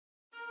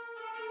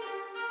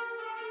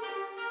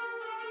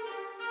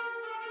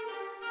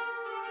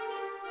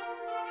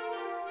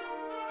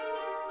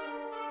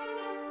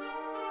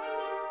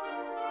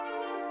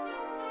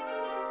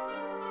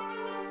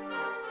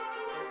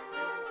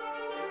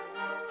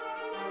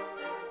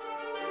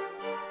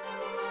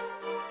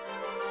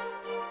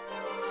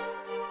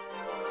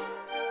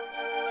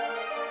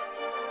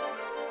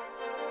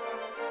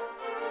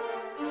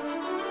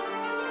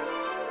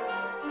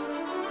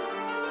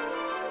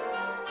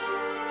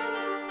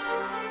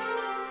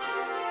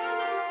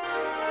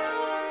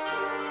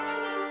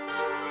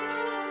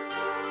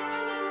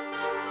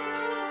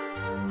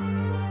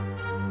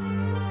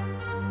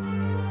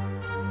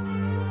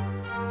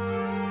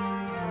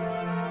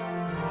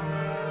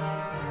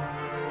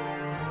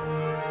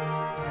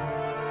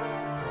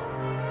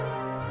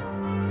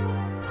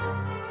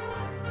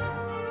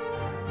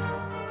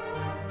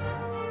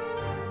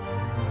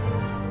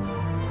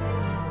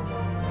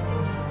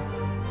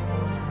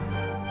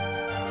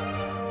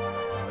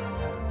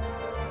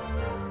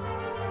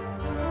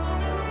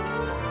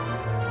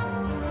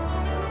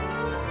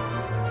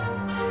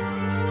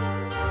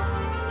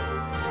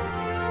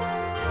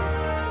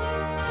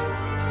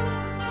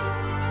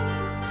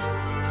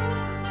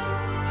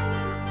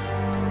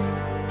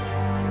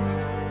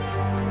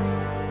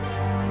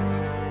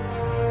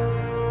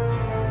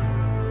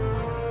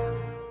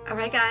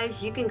Alright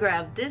guys, you can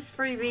grab this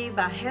freebie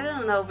by heading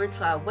on over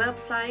to our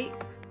website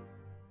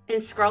and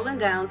scrolling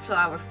down to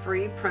our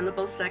free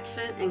printable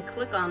section and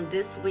click on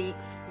this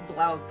week's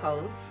blog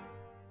post.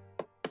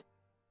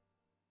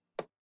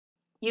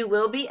 You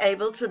will be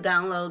able to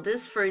download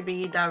this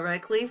freebie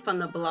directly from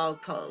the blog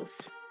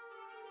post.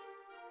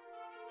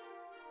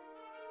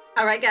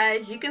 Alright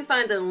guys, you can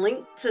find a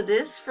link to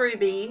this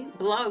freebie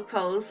blog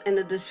post in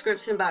the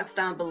description box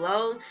down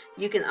below.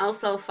 You can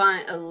also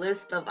find a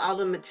list of all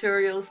the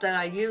materials that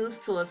I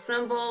used to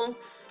assemble.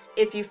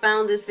 If you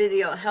found this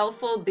video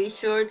helpful, be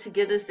sure to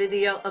give this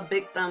video a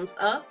big thumbs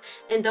up.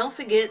 And don't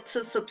forget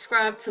to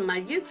subscribe to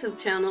my YouTube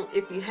channel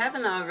if you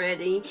haven't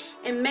already.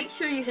 And make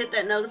sure you hit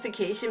that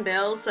notification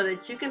bell so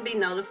that you can be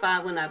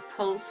notified when I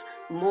post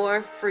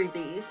more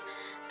freebies.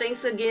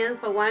 Thanks again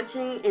for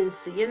watching and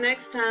see you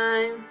next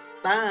time.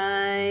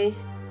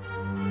 Bye.